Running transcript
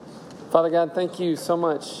Father God, thank you so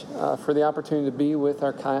much for the opportunity to be with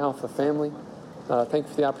our Chi Alpha family. Thank you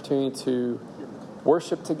for the opportunity to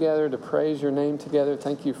worship together, to praise your name together.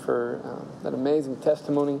 Thank you for that amazing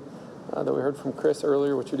testimony that we heard from Chris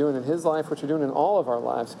earlier, what you're doing in his life, what you're doing in all of our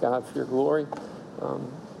lives, God, for your glory.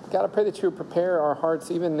 God, I pray that you would prepare our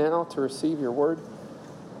hearts even now to receive your word.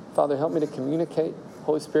 Father, help me to communicate.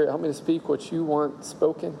 Holy Spirit, help me to speak what you want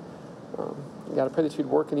spoken. God, I pray that you'd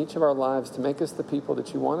work in each of our lives to make us the people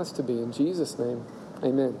that you want us to be. In Jesus' name,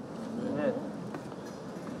 amen. Amen.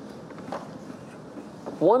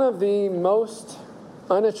 One of the most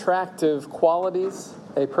unattractive qualities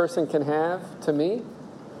a person can have, to me,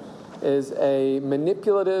 is a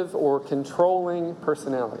manipulative or controlling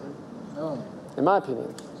personality. Oh. In my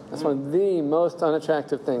opinion, that's one of the most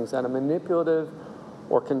unattractive things, that a manipulative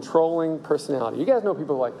or controlling personality. You guys know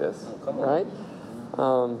people like this, right?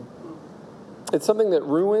 It's something that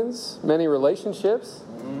ruins many relationships,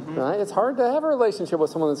 right? It's hard to have a relationship with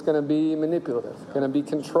someone that's going to be manipulative, going to be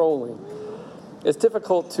controlling. It's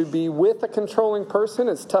difficult to be with a controlling person.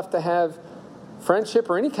 It's tough to have friendship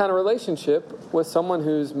or any kind of relationship with someone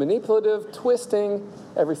who's manipulative, twisting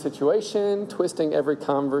every situation, twisting every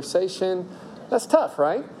conversation. That's tough,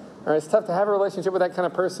 right? All right, it's tough to have a relationship with that kind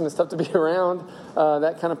of person. It's tough to be around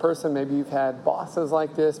that kind of person. Maybe you've had bosses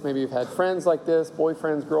like this. Maybe you've had friends like this,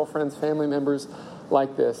 boyfriends, girlfriends, family members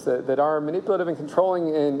like this that are manipulative and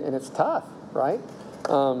controlling, and it's tough, right?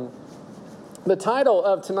 The title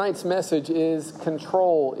of tonight's message is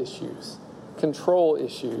Control Issues. Control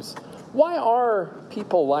Issues. Why are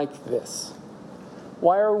people like this?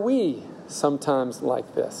 Why are we sometimes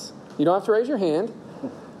like this? You don't have to raise your hand.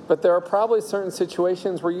 But there are probably certain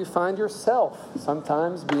situations where you find yourself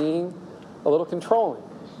sometimes being a little controlling.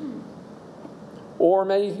 Or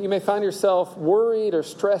you may find yourself worried or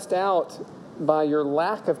stressed out by your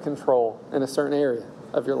lack of control in a certain area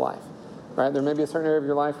of your life. Right? There may be a certain area of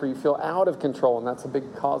your life where you feel out of control, and that's a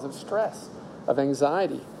big cause of stress, of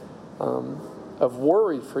anxiety, of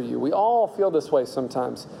worry for you. We all feel this way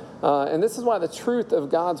sometimes. And this is why the truth of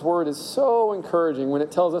God's word is so encouraging when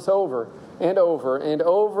it tells us over and over and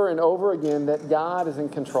over and over again that God is in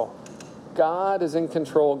control. God is in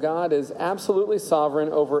control. God is absolutely sovereign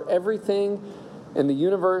over everything in the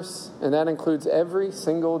universe, and that includes every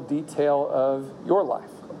single detail of your life.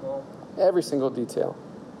 Every single detail.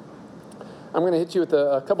 I'm going to hit you with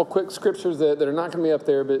a couple quick scriptures that are not going to be up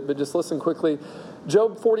there, but just listen quickly.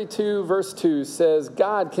 Job 42, verse 2 says,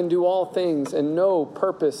 God can do all things, and no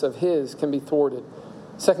purpose of his can be thwarted.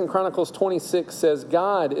 2 Chronicles 26 says,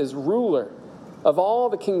 God is ruler of all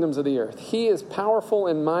the kingdoms of the earth. He is powerful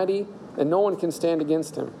and mighty, and no one can stand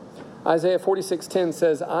against him. Isaiah 46:10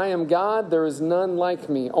 says, I am God, there is none like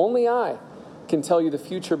me. Only I can tell you the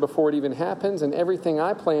future before it even happens, and everything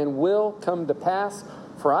I plan will come to pass,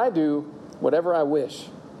 for I do whatever I wish.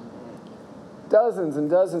 Dozens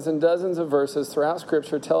and dozens and dozens of verses throughout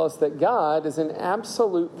Scripture tell us that God is in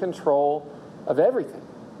absolute control of everything.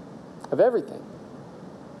 Of everything.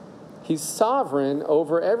 He's sovereign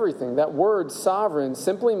over everything. That word sovereign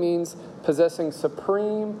simply means possessing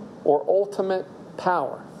supreme or ultimate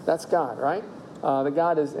power. That's God, right? That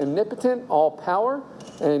God is omnipotent, all power.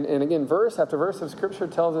 And again, verse after verse of Scripture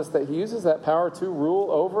tells us that he uses that power to rule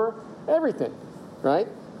over everything, right?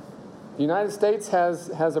 The United States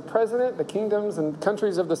has a president. The kingdoms and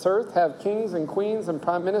countries of this earth have kings and queens and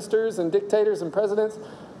prime ministers and dictators and presidents.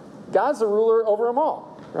 God's the ruler over them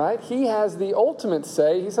all, right? He has the ultimate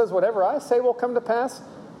say. He says, whatever I say will come to pass.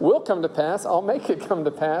 I'll make it come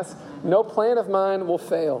to pass. No plan of mine will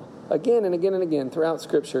fail. Again and again and again throughout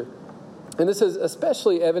Scripture. And this is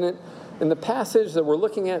especially evident in the passage that we're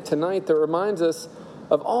looking at tonight that reminds us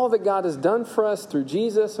of all that God has done for us through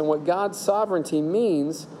Jesus and what God's sovereignty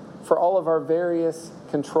means for all of our various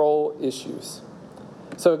control issues.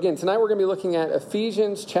 So again, tonight we're going to be looking at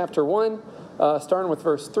Ephesians chapter 1, starting with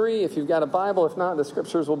verse 3. If you've got a Bible, if not, the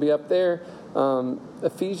scriptures will be up there.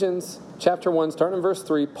 Ephesians chapter 1, starting in verse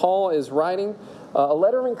 3, Paul is writing a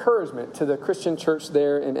letter of encouragement to the Christian church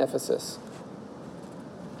there in Ephesus.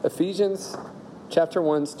 Ephesians chapter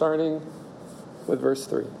 1, starting with verse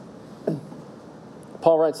 3.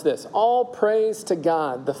 Paul writes this, All praise to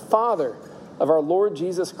God, the Father of our Lord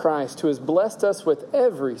Jesus Christ, who has blessed us with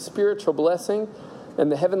every spiritual blessing in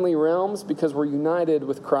the heavenly realms because we're united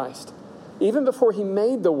with Christ. Even before he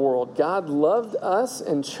made the world, God loved us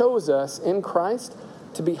and chose us in Christ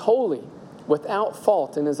to be holy, without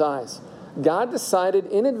fault in his eyes. God decided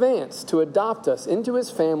in advance to adopt us into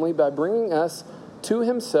his family by bringing us to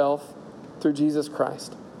himself through Jesus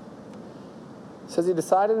Christ. It says he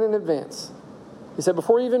decided in advance. He said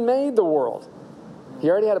before he even made the world, he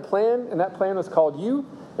already had a plan, and that plan was called you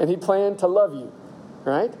and he planned to love you,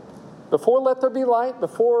 right? Before let there be light,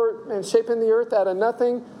 before shaping the earth out of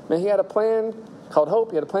nothing, man, he had a plan called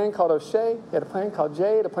Hope. He had a plan called O'Shea. He had a plan called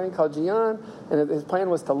Jade, a plan called Gian, and his plan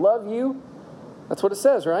was to love you. That's what it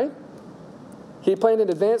says, right? He planned in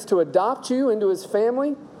advance to adopt you into his family.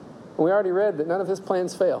 And we already read that none of his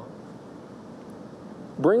plans fail.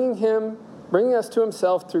 Bringing us to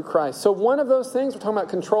himself through Christ. So one of those things, we're talking about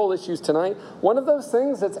control issues tonight, one of those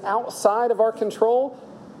things that's outside of our control,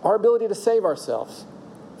 our ability to save ourselves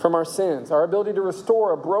from our sins, our ability to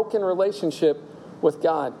restore a broken relationship with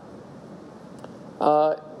God.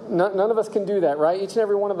 None of us can do that, right? Each and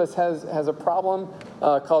every one of us has a problem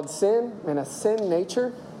called sin and a sin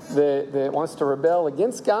nature that wants to rebel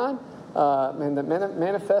against God and that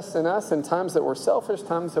manifests in us in times that we're selfish,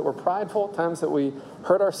 times that we're prideful, times that we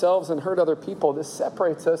hurt ourselves and hurt other people. This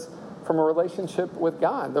separates us from a relationship with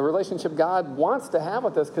God, the relationship God wants to have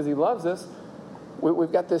with us because he loves us.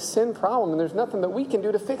 We've got this sin problem, and there's nothing that we can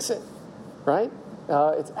do to fix it, right?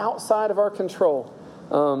 It's outside of our control.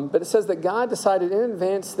 But it says that God decided in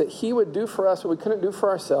advance that he would do for us what we couldn't do for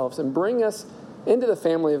ourselves and bring us into the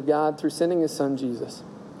family of God through sending his son, Jesus.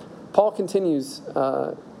 Paul continues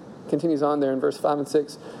on there in verse 5 and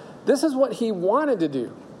 6. This is what he wanted to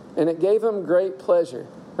do, and it gave him great pleasure.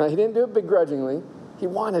 Right? He didn't do it begrudgingly. He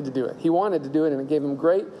wanted to do it. He wanted to do it, and it gave him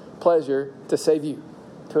great pleasure to save you,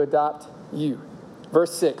 to adopt you.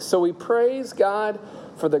 Verse 6. So we praise God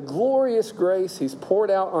for the glorious grace he's poured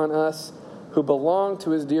out on us who belong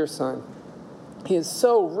to his dear Son. He is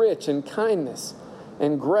so rich in kindness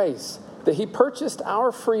and grace that he purchased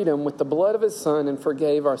our freedom with the blood of his Son and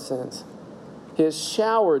forgave our sins. He has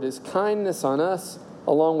showered his kindness on us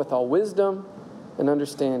along with all wisdom and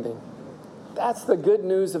understanding. That's the good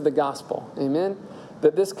news of the gospel. Amen?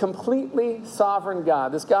 That this completely sovereign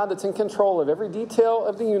God, this God that's in control of every detail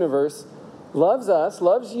of the universe, loves us,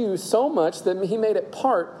 loves you so much that he made it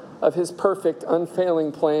part of his perfect,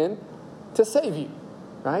 unfailing plan to save you,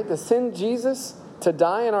 right? To send Jesus to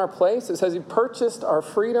die in our place. It says he purchased our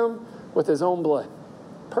freedom with his own blood.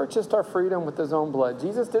 Purchased our freedom with his own blood.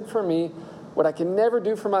 Jesus did for me what I can never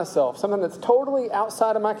do for myself. Something that's totally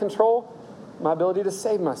outside of my control. My ability to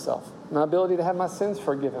save myself. My ability to have my sins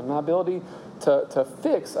forgiven. My ability to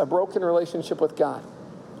fix a broken relationship with God.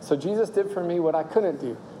 So Jesus did for me what I couldn't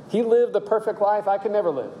do. He lived the perfect life I could never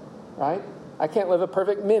live, right? I can't live a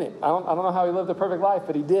perfect minute. I don't know how he lived a perfect life,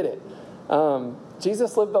 but he did it.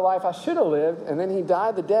 Jesus lived the life I should have lived, and then he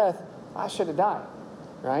died the death I should have died,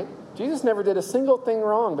 right? Jesus never did a single thing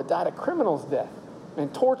wrong, but died a criminal's death,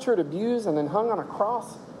 and tortured, abused, and then hung on a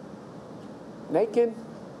cross, naked,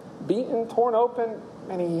 beaten, torn open,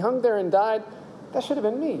 and he hung there and died. That should have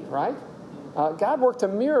been me, right? God worked a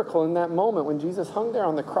miracle in that moment when Jesus hung there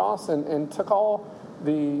on the cross and took all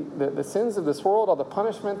the sins of this world, all the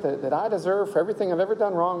punishment that I deserve for everything I've ever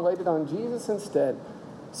done wrong, laid it on Jesus instead,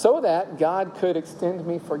 so that God could extend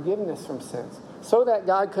me forgiveness from sins, so that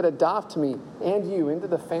God could adopt me and you into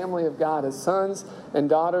the family of God as sons and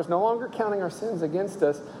daughters, no longer counting our sins against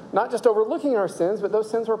us, not just overlooking our sins, but those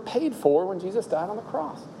sins were paid for when Jesus died on the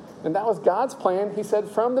cross. And that was God's plan, he said,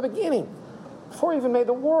 from the beginning, before he even made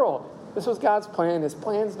the world. This was God's plan. His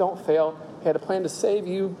plans don't fail. He had a plan to save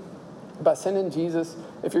you by sending Jesus.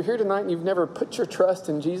 If you're here tonight and you've never put your trust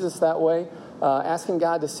in Jesus that way, asking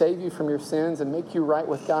God to save you from your sins and make you right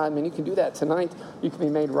with God, you can do that tonight. You can be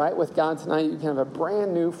made right with God tonight. You can have a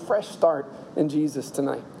brand new, fresh start in Jesus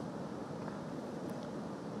tonight.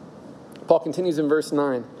 Paul continues in verse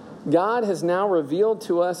 9. God has now revealed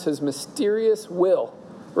to us his mysterious will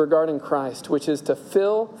regarding Christ, which is to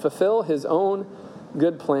fulfill his own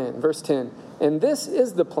good plan. Verse 10. And this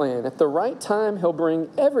is the plan. At the right time, he'll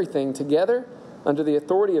bring everything together under the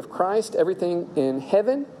authority of Christ, everything in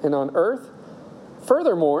heaven and on earth.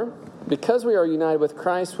 Furthermore, because we are united with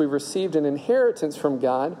Christ, we've received an inheritance from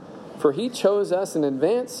God, for he chose us in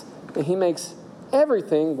advance, and he makes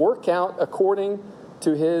everything work out according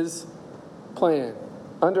to his plan.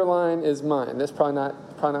 Underline is mine. That's probably not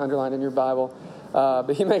underlined in your Bible.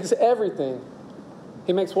 But he makes everything.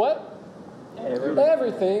 He makes what?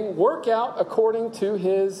 Everything work out according to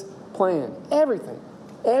his plan. Everything.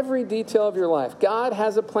 Every detail of your life. God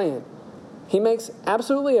has a plan. He makes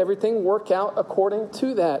absolutely everything work out according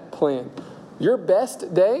to that plan. Your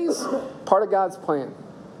best days, part of God's plan.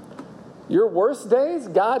 Your worst days,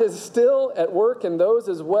 God is still at work in those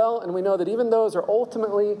as well, and we know that even those are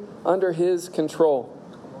ultimately under his control.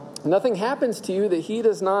 Nothing happens to you that he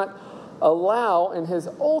does not allow, and his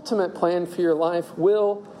ultimate plan for your life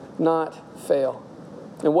will not fail.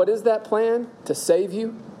 And what is that plan? To save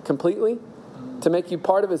you completely, to make you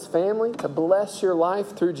part of his family, to bless your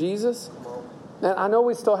life through Jesus. And I know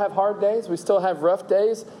we still have hard days. We still have rough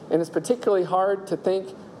days. And it's particularly hard to think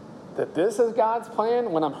that this is God's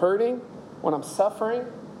plan when I'm hurting, when I'm suffering,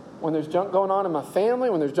 when there's junk going on in my family,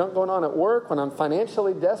 when there's junk going on at work, when I'm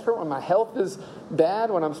financially desperate, when my health is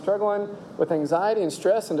bad, when I'm struggling with anxiety and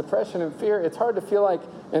stress and depression and fear. It's hard to feel like,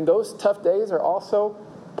 and those tough days are also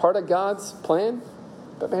part of God's plan.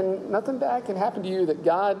 But man, nothing bad can happen to you that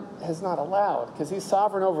God has not allowed, because He's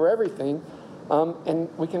sovereign over everything.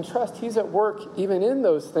 And we can trust He's at work even in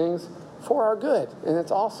those things for our good. And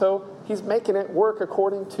it's also, He's making it work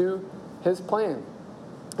according to His plan.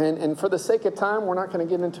 And for the sake of time, we're not going to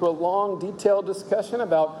get into a long, detailed discussion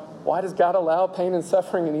about why does God allow pain and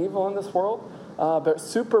suffering and evil in this world. But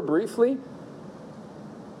super briefly,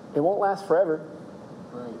 it won't last forever.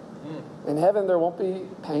 Right. In heaven, there won't be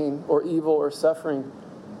pain or evil or suffering.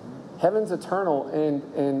 Heaven's eternal.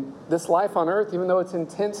 And this life on earth, even though it's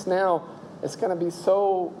intense now, it's going to be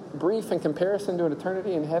so brief in comparison to an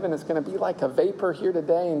eternity in heaven. It's going to be like a vapor here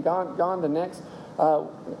today and gone the next.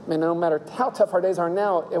 And no matter how tough our days are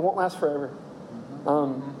now, it won't last forever.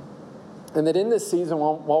 And that in this season,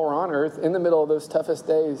 while we're on earth, in the middle of those toughest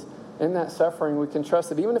days, in that suffering, we can trust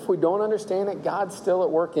that even if we don't understand it, God's still at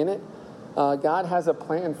work in it. God has a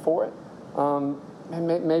plan for it. And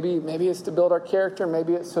maybe it's to build our character.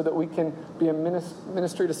 Maybe it's so that we can be a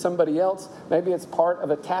ministry to somebody else. Maybe it's part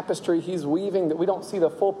of a tapestry He's weaving that we don't see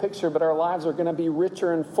the full picture, but our lives are going to be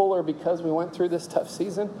richer and fuller because we went through this tough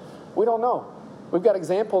season. We don't know. We've got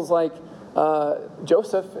examples like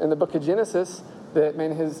Joseph in the book of Genesis, that,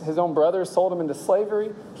 man, his own brothers sold him into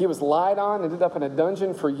slavery. He was lied on, ended up in a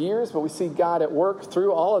dungeon for years, but we see God at work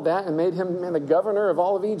through all of that and made him, man, the governor of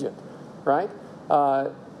all of Egypt, right?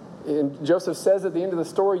 And Joseph says at the end of the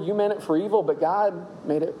story, you meant it for evil, but God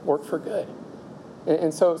made it work for good.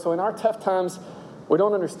 And so in our tough times, we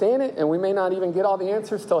don't understand it, and we may not even get all the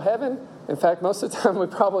answers till heaven. In fact, most of the time we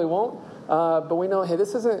probably won't. But we know, hey,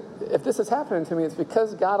 if this is happening to me, it's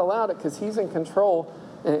because God allowed it, because He's in control,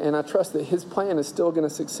 and I trust that His plan is still going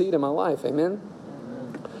to succeed in my life. Amen?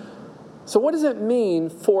 So what does it mean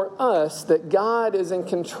for us that God is in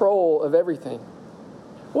control of everything?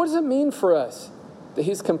 What does it mean for us that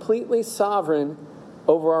He's completely sovereign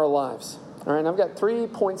over our lives? All right, and I've got 3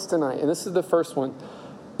 points tonight, and this is the first one.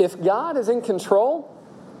 If God is in control,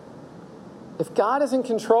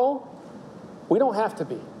 we don't have to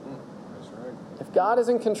be. That's right. If God is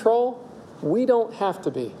in control, we don't have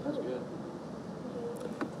to be. That's good.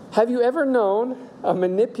 Have you ever known a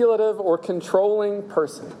manipulative or controlling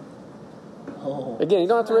person? Oh. Again, you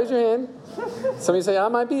don't have to raise your hand. Some of you say, I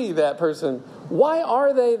might be that person. Why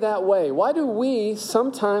are they that way? Why do we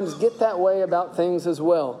sometimes get that way about things as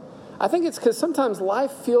well? I think it's because sometimes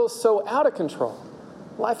life feels so out of control.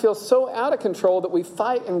 Life feels so out of control that we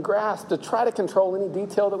fight and grasp to try to control any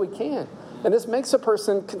detail that we can. And this makes a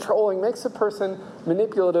person controlling, makes a person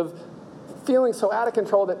manipulative, feeling so out of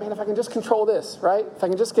control that, man, if I can just control this, right? If I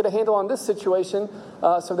can just get a handle on this situation,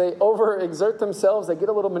 so they overexert themselves, they get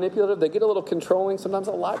a little manipulative, they get a little controlling, sometimes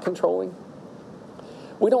a lot controlling.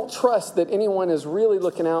 We don't trust that anyone is really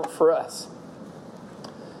looking out for us.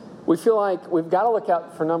 We feel like we've got to look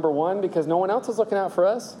out for number one because no one else is looking out for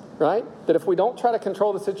us, right? That if we don't try to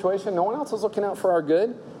control the situation, no one else is looking out for our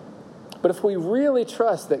good. But if we really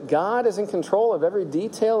trust that God is in control of every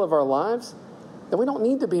detail of our lives, then we don't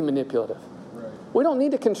need to be manipulative. Right. We don't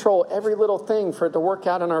need to control every little thing for it to work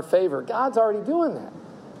out in our favor. God's already doing that.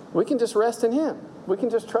 We can just rest in Him. We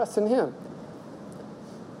can just trust in Him.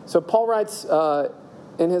 So Paul writes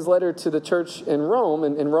in his letter to the church in Rome,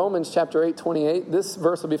 in Romans chapter 8:28, this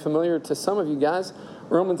verse will be familiar to some of you guys.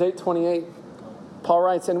 Romans 8:28, Paul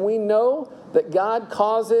writes, and we know that God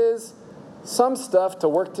causes some stuff to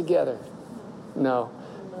work together. No.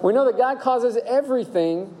 We know that God causes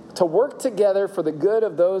everything to work together for the good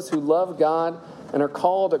of those who love God and are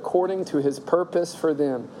called according to His purpose for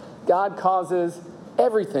them. God causes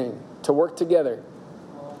everything to work together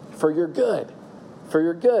for your good. For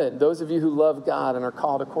your good. Those of you who love God and are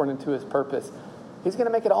called according to His purpose. He's going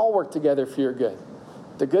to make it all work together for your good.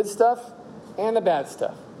 The good stuff and the bad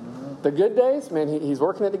stuff. The good days, man, He's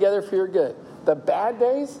working it together for your good. The bad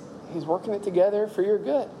days, He's working it together for your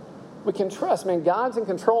good. We can trust, man, God's in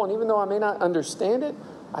control, and even though I may not understand it,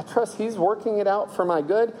 I trust He's working it out for my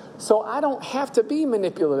good, so I don't have to be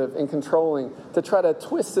manipulative and controlling to try to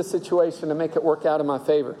twist the situation to make it work out in my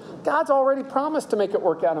favor. God's already promised to make it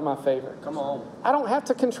work out in my favor. Come on. I don't have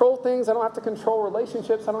to control things. I don't have to control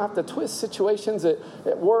relationships. I don't have to twist situations at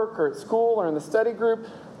work or at school or in the study group.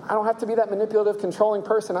 I don't have to be that manipulative, controlling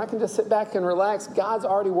person. I can just sit back and relax. God's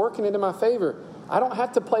already working it in my favor. I don't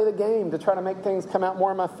have to play the game to try to make things come out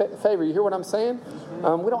more in my favor. You hear what I'm saying?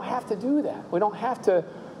 We don't have to do that. We don't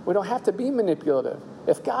have to be manipulative.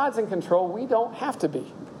 If God's in control, we don't have to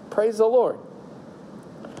be. Praise the Lord.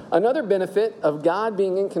 Another benefit of God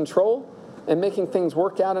being in control and making things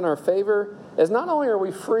work out in our favor is not only are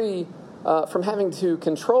we free from having to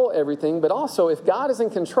control everything, but also if God is in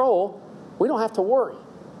control, we don't have to worry.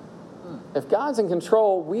 If God's in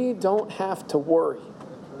control, we don't have to worry.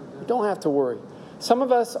 We don't have to worry. Some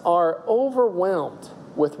of us are overwhelmed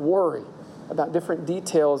with worry about different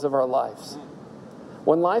details of our lives.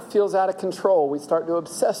 When life feels out of control, we start to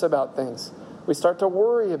obsess about things. We start to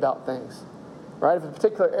worry about things. Right? If a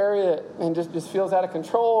particular area just feels out of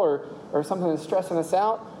control or something is stressing us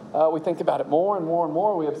out, we think about it more and more and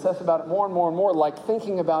more. We obsess about it more and more and more. Like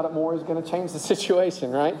thinking about it more is going to change the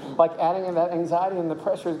situation, right? Like adding in that anxiety and the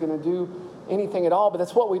pressure is going to do anything at all. But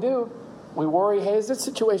that's what we do. We worry, hey, is this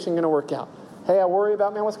situation going to work out? Hey, I worry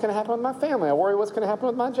about, man, what's going to happen with my family? I worry what's going to happen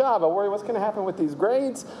with my job. I worry what's going to happen with these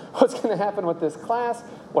grades. What's going to happen with this class?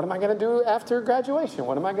 What am I going to do after graduation?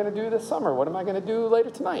 What am I going to do this summer? What am I going to do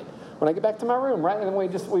later tonight when I get back to my room, right? And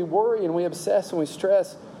we worry and we obsess and we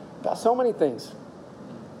stress about so many things.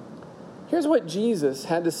 Here's what Jesus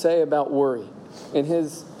had to say about worry. In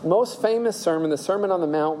his most famous sermon, the Sermon on the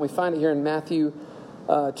Mount, we find it here in Matthew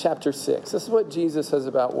chapter 6. This is what Jesus says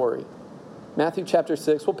about worry. Matthew chapter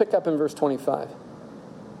 6, we'll pick up in verse 25.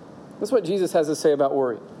 This is what Jesus has to say about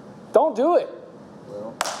worry. Don't do it.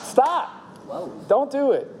 Stop. Whoa. Don't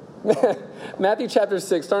do it. Matthew chapter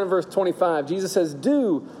 6, starting in verse 25, Jesus says,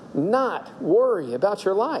 do not worry about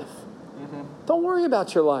your life. Mm-hmm. Don't worry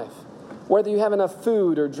about your life, whether you have enough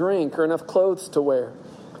food or drink or enough clothes to wear.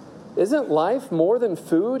 Isn't life more than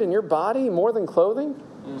food and your body more than clothing?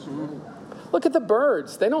 Mm-hmm. Look at the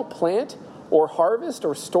birds. They don't plant or harvest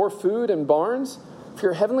or store food in barns, for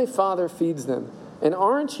your heavenly Father feeds them. And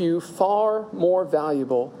aren't you far more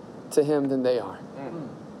valuable to Him than they are? Mm-hmm.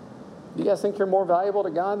 Do you guys think you're more valuable to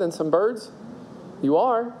God than some birds? You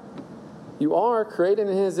are. You are created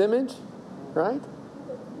in His image, right?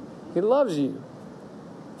 He loves you.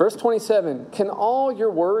 Verse 27, can all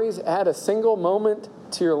your worries add a single moment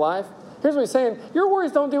to your life? Here's what he's saying. Your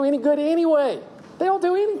worries don't do any good anyway. They don't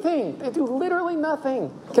do anything. They do literally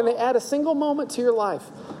nothing. Can they add a single moment to your life?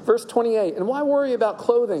 Verse 28, and why worry about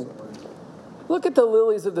clothing? Look at the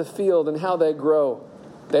lilies of the field and how they grow.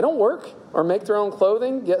 They don't work or make their own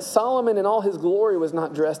clothing, yet Solomon in all his glory was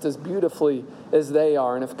not dressed as beautifully as they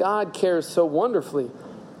are. And if God cares so wonderfully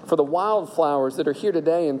for the wildflowers that are here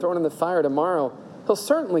today and thrown in the fire tomorrow, He'll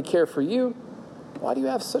certainly care for you. Why do you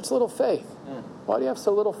have such little faith? Why do you have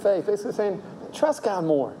so little faith? Basically saying, trust God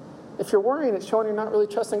more. If you're worrying, it's showing you're not really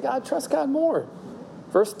trusting God. Trust God more.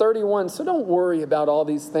 Verse 31, so don't worry about all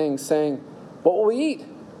these things, saying, what will we eat?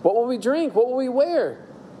 What will we drink? What will we wear?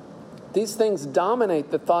 These things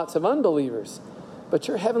dominate the thoughts of unbelievers. But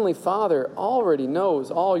your heavenly Father already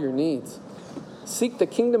knows all your needs. Seek the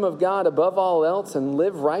kingdom of God above all else and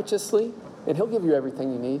live righteously, and He'll give you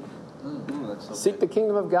everything you need. Seek the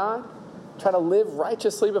kingdom of God. Try to live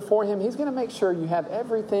righteously before Him. He's going to make sure you have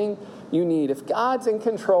everything you need. If God's in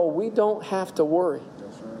control, we don't have to worry.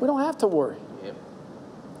 We don't have to worry. Yep.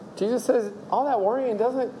 Jesus says all that worrying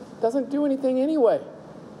doesn't do anything anyway.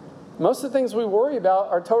 Most of the things we worry about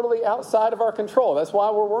are totally outside of our control. That's why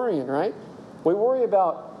we're worrying, right? We worry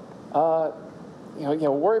about,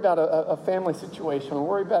 worry about a family situation. We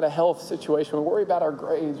worry about a health situation. We worry about our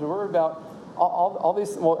grades. We worry about all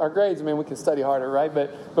these, our grades, we can study harder, right?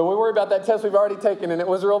 But we worry about that test we've already taken and it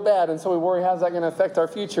was real bad, and so we worry, how's that going to affect our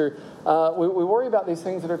future? We worry about these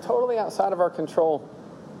things that are totally outside of our control,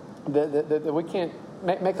 that we can't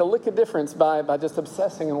make a lick of difference by just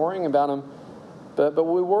obsessing and worrying about them. But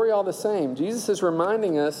we worry all the same. Jesus is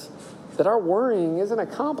reminding us that our worrying isn't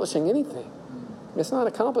accomplishing anything. It's not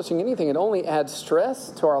accomplishing anything. It only adds stress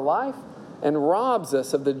to our life and robs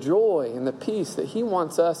us of the joy and the peace that He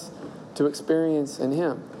wants us to experience in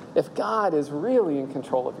Him. If God is really in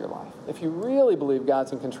control of your life, if you really believe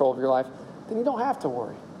God's in control of your life, then you don't have to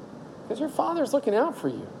worry. Because your Father's looking out for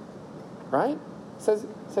you, right? Says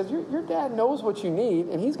your dad knows what you need,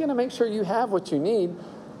 and He's going to make sure you have what you need.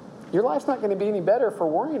 Your life's not going to be any better for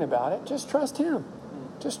worrying about it. Just trust Him.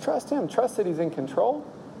 Just trust Him. Trust that He's in control.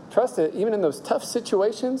 Trust that even in those tough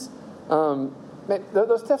situations,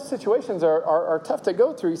 those tough situations are tough to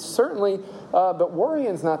go through, certainly, but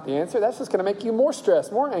worrying's not the answer. That's just going to make you more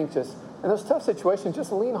stressed, more anxious. In those tough situations,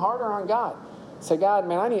 just lean harder on God. Say, God,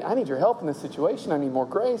 man, I need your help in this situation. I need more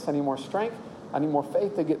grace. I need more strength. I need more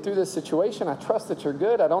faith to get through this situation. I trust that you're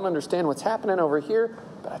good. I don't understand what's happening over here,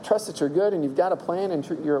 but I trust that you're good and you've got a plan and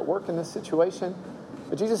you're at work in this situation.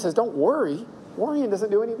 But Jesus says, don't worry. Worrying doesn't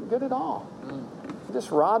do any good at all. it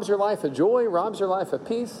just robs your life of joy, robs your life of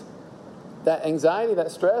peace. That anxiety, that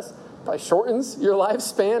stress, probably shortens your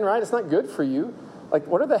lifespan, right? It's not good for you. Like,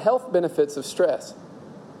 what are the health benefits of stress?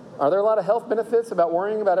 Are there a lot of health benefits about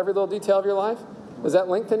worrying about every little detail of your life? Does that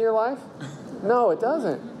lengthen your life? No, it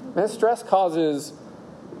doesn't. Man, stress causes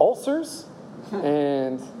ulcers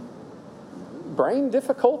and brain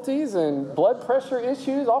difficulties and blood pressure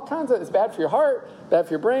issues, all kinds of, it's bad for your heart, bad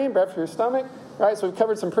for your brain, bad for your stomach, right? So we've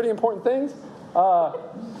covered some pretty important things.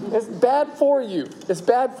 It's bad for you. It's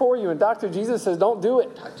bad for you. And Dr. Jesus says, don't do it.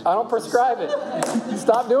 I don't prescribe it.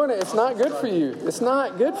 Stop doing it. It's not good for you. It's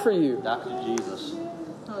not good for you. Dr. Jesus.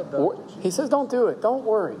 He says, don't do it. Don't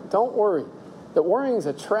worry. Don't worry. That worrying is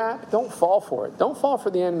a trap. Don't fall for it. Don't fall for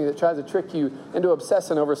the enemy that tries to trick you into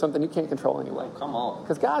obsessing over something you can't control anyway. Oh, come on.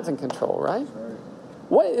 Because God's in control, right?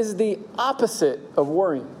 What is the opposite of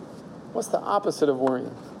worrying? What's the opposite of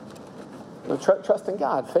worrying? Trust in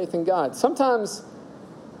God, faith in God. Sometimes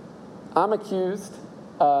I'm accused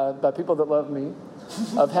by people that love me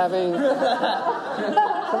of having.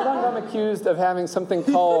 Sometimes I'm accused of having something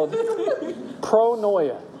called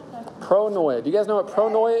pronoia. Pronoia. Do you guys know what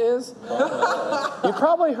pronoia is? You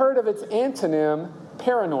probably heard of its antonym,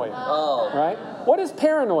 paranoia. Oh. Right? What is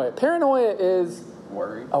paranoia? Paranoia is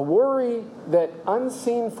Worry. a worry that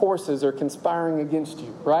unseen forces are conspiring against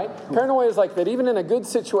you, right? Paranoia is like that even in a good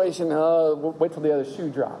situation, we'll wait till the other shoe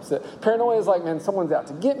drops. Paranoia is like, man, someone's out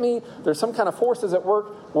to get me. There's some kind of forces at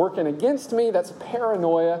work working against me. That's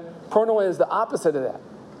paranoia. Pronoia is the opposite of that.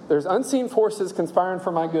 There's unseen forces conspiring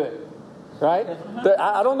for my good, right?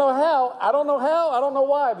 I don't know how. I don't know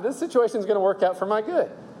why, but this situation is going to work out for my good,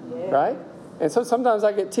 right? And so sometimes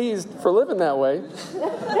I get teased for living that way.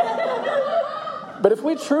 But if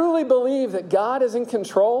we truly believe that God is in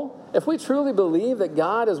control, if we truly believe that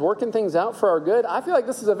God is working things out for our good, I feel like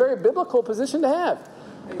this is a very biblical position to have,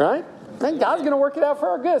 right? Man, God's going to work it out for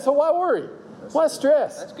our good, so why worry? Why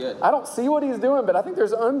stress? That's good. I don't see what he's doing, but I think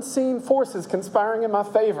there's unseen forces conspiring in my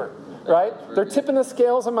favor, right? They're tipping the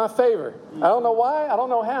scales in my favor. I don't know why, I don't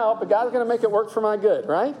know how, but God's going to make it work for my good,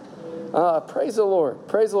 right? Praise the Lord.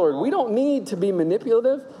 Praise the Lord. We don't need to be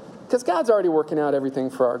manipulative, because God's already working out everything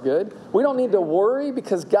for our good. We don't need to worry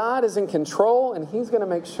because God is in control and he's going to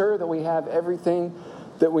make sure that we have everything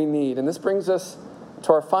that we need. And this brings us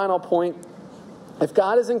to our final point. If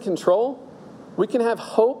God is in control, we can have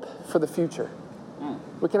hope for the future.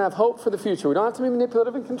 We can have hope for the future. We don't have to be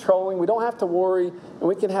manipulative and controlling. We don't have to worry. And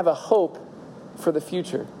we can have a hope for the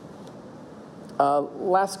future.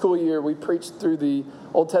 Last school year, we preached through the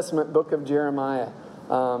Old Testament book of Jeremiah.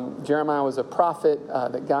 Jeremiah was a prophet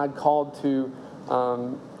that God called to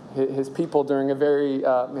his people during a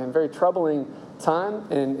very troubling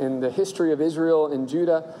time in the history of Israel and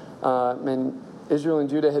Judah. And Israel and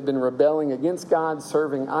Judah had been rebelling against God,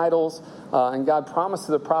 serving idols. And God promised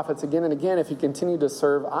to the prophets again and again, if you continue to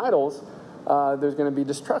serve idols, there's going to be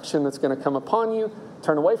destruction that's going to come upon you.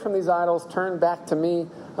 Turn away from these idols, turn back to me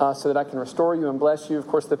so that I can restore you and bless you. Of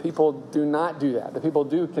course, the people do not do that. The people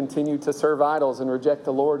do continue to serve idols and reject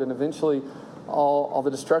the Lord, and eventually all the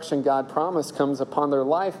destruction God promised comes upon their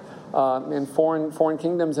life, and foreign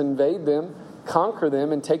kingdoms invade them, conquer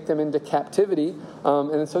them, and take them into captivity.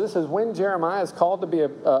 And so this is when Jeremiah is called to be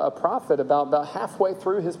a prophet. About halfway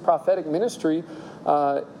through his prophetic ministry,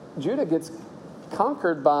 Judah gets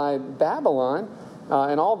conquered by Babylon.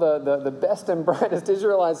 And all the best and brightest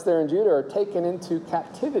Israelites there in Judah are taken into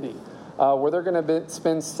captivity, where they're going to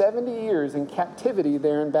spend 70 years in captivity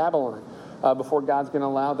there in Babylon before God's going to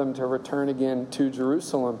allow them to return again to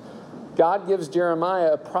Jerusalem. God gives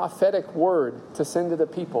Jeremiah a prophetic word to send to the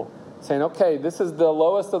people, saying, okay, this is the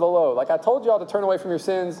lowest of the low. Like I told y'all to turn away from your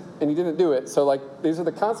sins, and you didn't do it. So like these are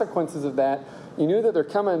the consequences of that. You knew that they're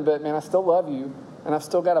coming, but man, I still love you. And I've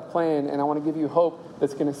still got a plan, and I want to give you hope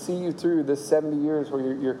that's going to see you through this 70 years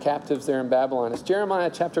where you're captives there in Babylon. It's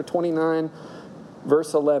Jeremiah chapter 29,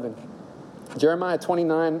 verse 11. Jeremiah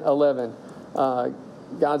 29, 11.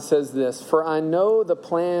 God says this, "For I know the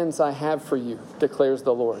plans I have for you, declares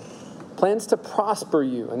the Lord. Plans to prosper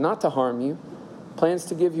you and not to harm you. Plans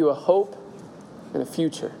to give you a hope and a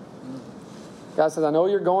future." God says, I know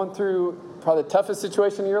you're going through probably the toughest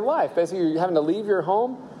situation in your life. Basically, you're having to leave your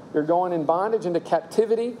home. You're going in bondage into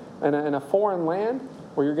captivity in a foreign land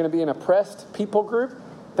where you're going to be an oppressed people group.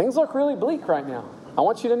 Things look really bleak right now. I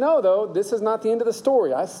want you to know, though, this is not the end of the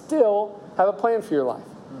story. I still have a plan for your life.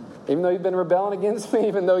 Even though you've been rebelling against me,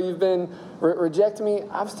 even though you've been rejecting me,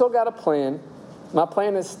 I've still got a plan. My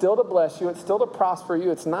plan is still to bless you. It's still to prosper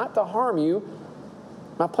you. It's not to harm you.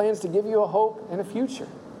 My plan is to give you a hope and a future.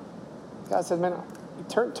 God says, man,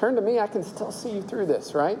 turn to me. I can still see you through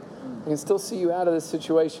this, right? I can still see you out of this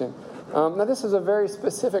situation. Now, this is a very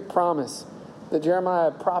specific promise that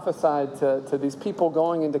Jeremiah prophesied to these people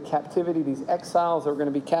going into captivity, these exiles that were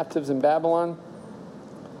going to be captives in Babylon.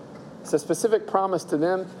 It's a specific promise to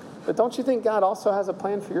them. But don't you think God also has a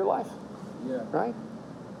plan for your life? Yeah. Right?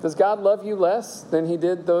 Does God love you less than he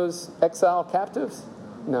did those exile captives?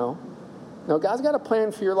 No. No, God's got a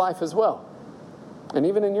plan for your life as well. And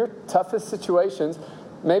even in your toughest situations,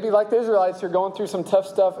 maybe like the Israelites, you're going through some tough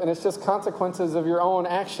stuff and it's just consequences of your own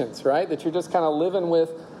actions, right? That you're just kind of living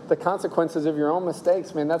with the consequences of your own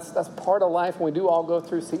mistakes. Man, that's part of life, and we do all go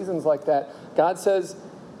through seasons like that. God says,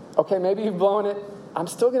 okay, maybe you've blown it. I'm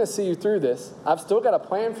still going to see you through this. I've still got a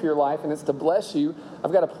plan for your life, and it's to bless you.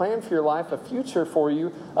 I've got a plan for your life, a future for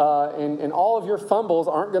you, and all of your fumbles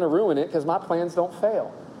aren't going to ruin it because my plans don't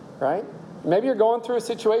fail, right? Maybe you're going through a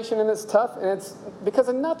situation and it's tough, and it's because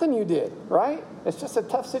of nothing you did, right? It's just a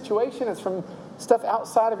tough situation. It's from stuff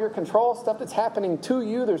outside of your control, stuff that's happening to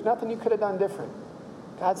you. There's nothing you could have done different.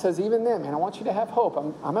 God says, even then, man, I want you to have hope.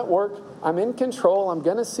 I'm at work. I'm in control. I'm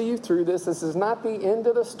going to see you through this. This is not the end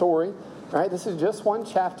of the story, right? This is just one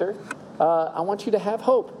chapter. I want you to have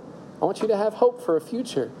hope. I want you to have hope for a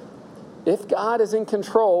future. If God is in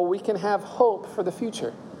control, we can have hope for the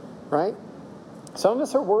future, right? Some of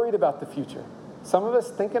us are worried about the future. Some of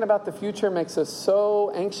us thinking about the future makes us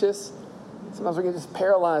so anxious. Sometimes we get just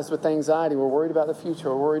paralyzed with anxiety. We're worried about the future.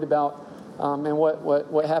 We're worried about and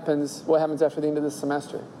what happens after the end of this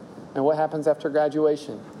semester, and what happens after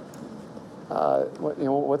graduation.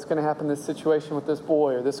 What's going to happen in this situation with this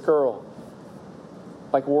boy or this girl?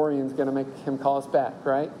 Like worrying's going to make him call us back,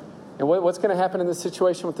 right? And what's going to happen in this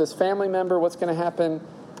situation with this family member? What's going to happen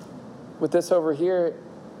with this over here?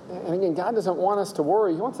 And again, God doesn't want us to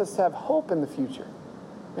worry. He wants us to have hope in the future.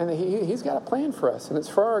 And He's got a plan for us, and it's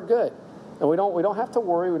for our good. And we don't have to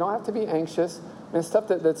worry. We don't have to be anxious. And stuff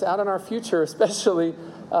that's out in our future, especially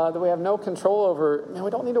that we have no control over, man,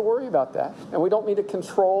 we don't need to worry about that. And we don't need to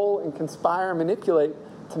control and conspire and manipulate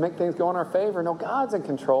to make things go in our favor. No, God's in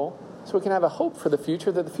control, so we can have a hope for the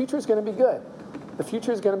future, that the future is going to be good. The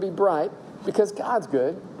future is going to be bright because God's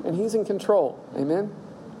good and He's in control. Amen?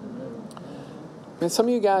 And some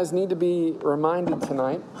of you guys need to be reminded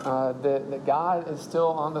tonight that God is still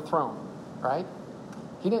on the throne, right?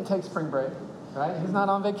 He didn't take spring break, right? He's not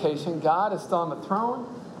on vacation. God is still on the throne.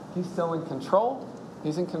 He's still in control.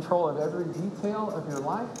 He's in control of every detail of your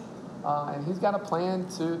life. And He's got a plan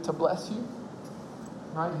to bless you,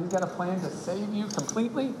 right? He's got a plan to save you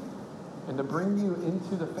completely and to bring you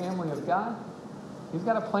into the family of God. He's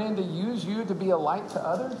got a plan to use you to be a light to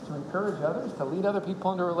others, to encourage others, to lead other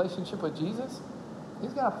people into a relationship with Jesus.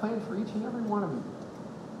 He's got a plan for each and every one of you.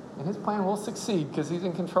 And His plan will succeed because He's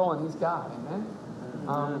in control and He's God. Amen?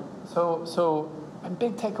 So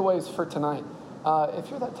big takeaways for tonight. If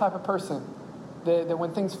you're that type of person that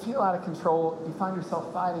when things feel out of control, you find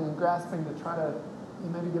yourself fighting and grasping to try to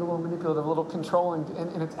maybe get a little manipulative, a little controlling,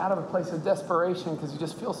 and it's out of a place of desperation because you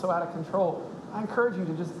just feel so out of control, I encourage you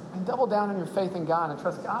to just double down on your faith in God and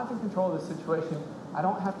trust God's in control of this situation. I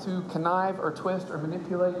don't have to connive or twist or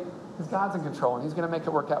manipulate because God's in control and He's going to make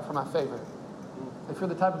it work out for my favor. If you're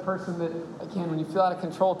the type of person that, again, when you feel out of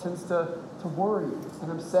control, tends to worry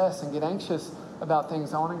and obsess and get anxious about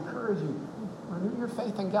things, I want to encourage you. Renew your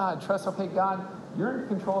faith in God. Trust, okay, God, you're in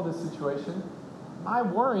control of this situation. My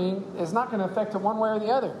worrying is not going to affect it one way or the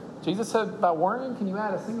other. Jesus said, by worrying, can you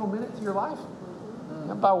add a single minute to your life?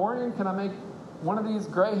 By worrying, can I make one of these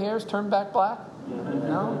gray hairs turn back black?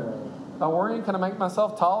 No. By worrying, can I make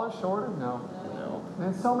myself taller, shorter? No.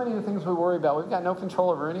 And so many of the things we worry about, we've got no control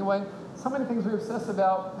over anyway. So many things we obsess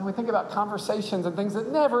about, and we think about conversations and things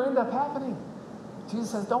that never end up happening.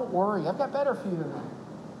 Jesus says, don't worry. I've got better for you than that.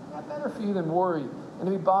 I've got better for you than worry and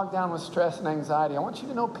to be bogged down with stress and anxiety. I want you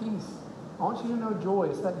to know peace. I want you to know joy.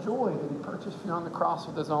 It's that joy that He purchased for you on the cross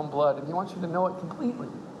with His own blood, and He wants you to know it completely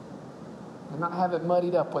and not have it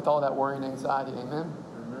muddied up with all that worry and anxiety. Amen?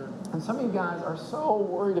 And some of you guys are so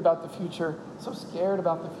worried about the future, so scared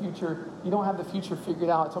about the future. You don't have the future figured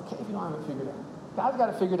out. It's okay if you don't have it figured out. God's got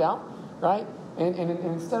it figured out, right? And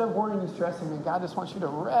instead of worrying and stressing, God just wants you to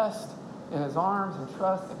rest in His arms and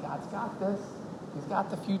trust that God's got this. He's got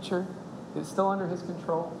the future. It's still under His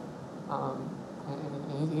control.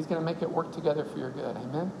 And He's going to make it work together for your good.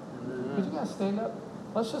 Amen? Could you guys stand up?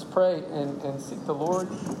 Let's just pray and seek the Lord.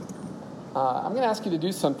 I'm going to ask you to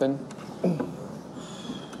do something.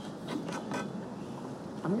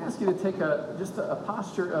 I'm going to ask you to take just a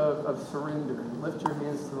posture of surrender and lift your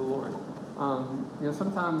hands to the Lord.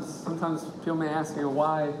 Sometimes people may ask,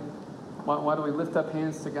 why Why do we lift up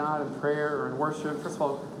hands to God in prayer or in worship? First of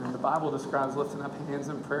all, the Bible describes lifting up hands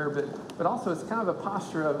in prayer, but also it's kind of a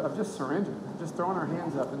posture of just surrender, just throwing our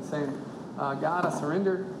hands up and saying, God, I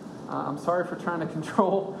surrender. I'm sorry for trying to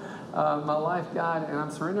control my life, God, and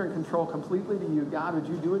I'm surrendering control completely to you. God, would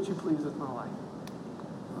you do what you please with my life?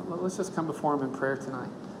 Let's just come before him in prayer tonight.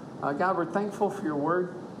 God, we're thankful for your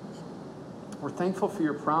word. We're thankful for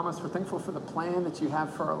your promise. We're thankful for the plan that you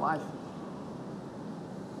have for our life.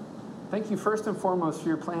 Thank you first and foremost for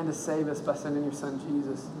your plan to save us by sending your son,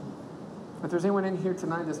 Jesus. If there's anyone in here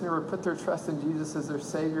tonight that's never put their trust in Jesus as their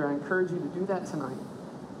Savior, I encourage you to do that tonight.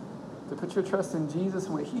 To put your trust in Jesus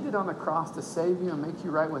and what he did on the cross to save you and make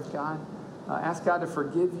you right with God. Ask God to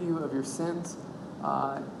forgive you of your sins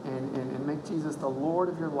and make Jesus the Lord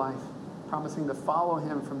of your life, promising to follow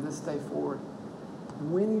him from this day forward.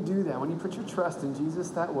 When you do that, when you put your trust in Jesus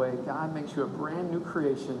that way, God makes you a brand new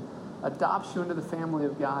creation, adopts you into the family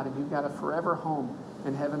of God, and you've got a forever home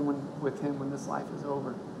in heaven with him when this life is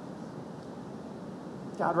over.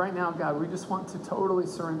 God, right now, God, we just want to totally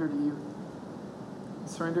surrender to you.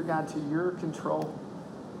 Surrender, God, to your control.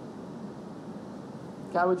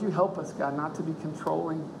 God, would you help us, God, not to be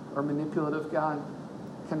controlling or manipulative, God,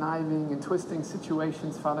 conniving and twisting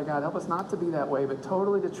situations, Father God. Help us not to be that way, but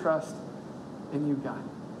totally to trust in you, God.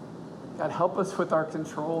 God, help us with our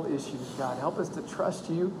control issues, God. Help us to trust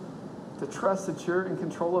you, to trust that you're in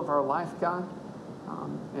control of our life, God,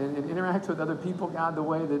 and interact with other people, God, the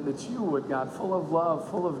way that you would, God, full of love,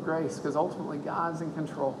 full of grace, because ultimately God's in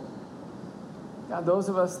control. God, those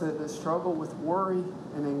of us that struggle with worry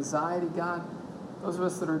and anxiety, God, those of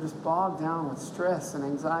us that are just bogged down with stress and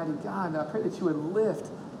anxiety, God, I pray that you would lift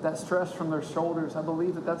that stress from their shoulders. I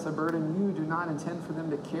believe that that's a burden you do not intend for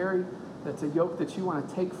them to carry. That's a yoke that you want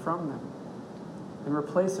to take from them and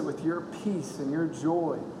replace it with your peace and your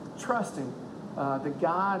joy, trusting that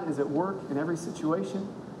God is at work in every situation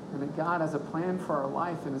and that God has a plan for our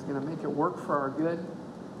life and is going to make it work for our good.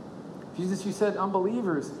 Jesus, you said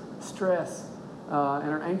unbelievers stress and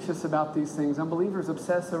are anxious about these things. Unbelievers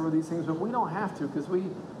obsess over these things, but we don't have to because we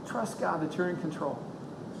trust, God, that you're in control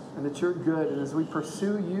and that you're good. And as we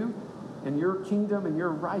pursue you and your kingdom and your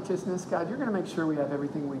righteousness, God, you're going to make sure we have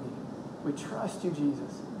everything we need. We trust you,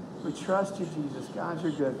 Jesus. We trust you, Jesus. God,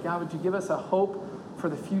 you're good. God, would you give us a hope for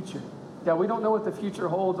the future? God, we don't know what the future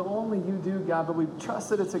holds. Only you do, God, but we trust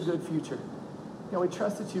that it's a good future. God, we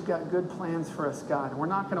trust that you've got good plans for us, God. And we're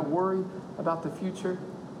not going to worry about the future.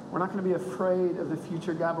 We're not going to be afraid of the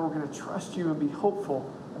future, God, but we're going to trust you and be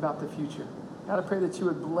hopeful about the future. God, I pray that you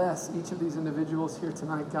would bless each of these individuals here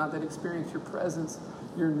tonight, God, that experience your presence,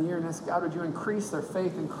 your nearness. God, would you increase their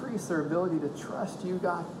faith, increase their ability to trust you,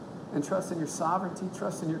 God, and trust in your sovereignty,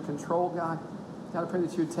 trust in your control, God. God, I pray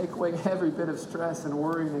that you would take away every bit of stress and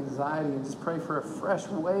worry and anxiety and just pray for a fresh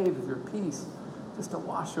wave of your peace just to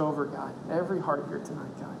wash over, God, every heart here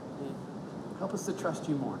tonight, God. Help us to trust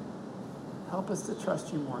you more. Help us to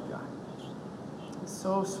trust you more, God. It's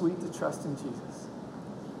so sweet to trust in Jesus.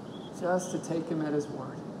 Just to take him at his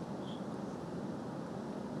word.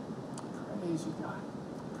 Praise you, God.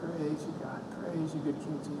 Praise you, God. Praise you, good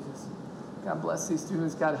King Jesus. God, bless these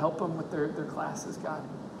students. God, help them with their classes, God.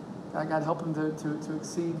 God, help them to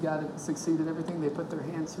exceed, God, succeed in everything they put their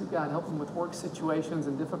hands to. God, help them with work situations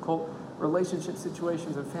and difficult relationship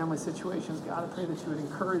situations and family situations. God, I pray that you would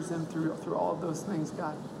encourage them through all of those things,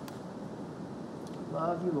 God.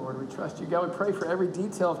 Love you, Lord. We trust you. God, we pray for every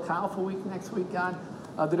detail of Kyle Week next week, God,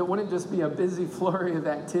 that it wouldn't just be a busy flurry of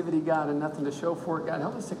activity, God, and nothing to show for it, God.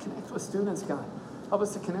 Help us to connect with students, God. Help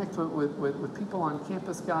us to connect with people on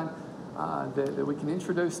campus, God, that we can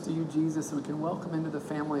introduce to you, Jesus, and we can welcome into the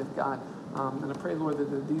family of God. And I pray, Lord,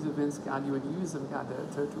 that these events, God, you would use them, God,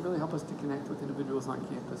 to really help us to connect with individuals on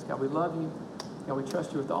campus. God, we love you. God, we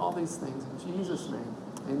trust you with all these things. In Jesus' name,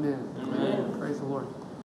 amen. Amen. Praise the Lord.